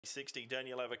60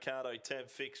 Daniel Avocado, tab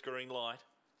fixed, green light.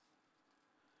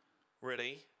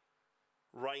 Ready.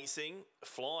 Racing,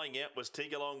 flying out was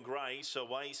Tigalong Grace,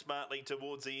 away smartly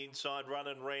towards the inside, Run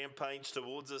and Rampage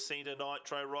towards the centre,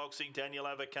 Nitro Roxy, Daniel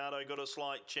Avocado got a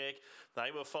slight check.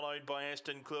 They were followed by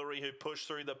Aston Cleary, who pushed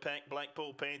through the pack.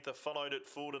 Blackpool Panther followed it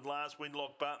forward, and last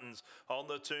Winlock Buttons on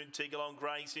the turn. Tigalong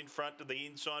Grace in front to the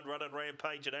inside, Run and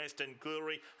Rampage and Aston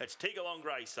Cleary. It's Tigalong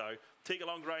Grace though.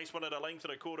 Tigalong Grace won at a length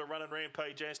and a quarter, Run and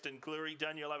Rampage, Aston Cleary.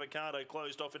 Daniel Avocado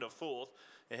closed off into fourth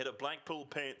ahead of Blackpool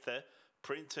Panther.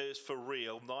 Princess for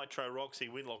Real, Nitro Roxy,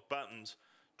 Winlock Buttons,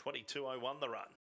 22.01 the run.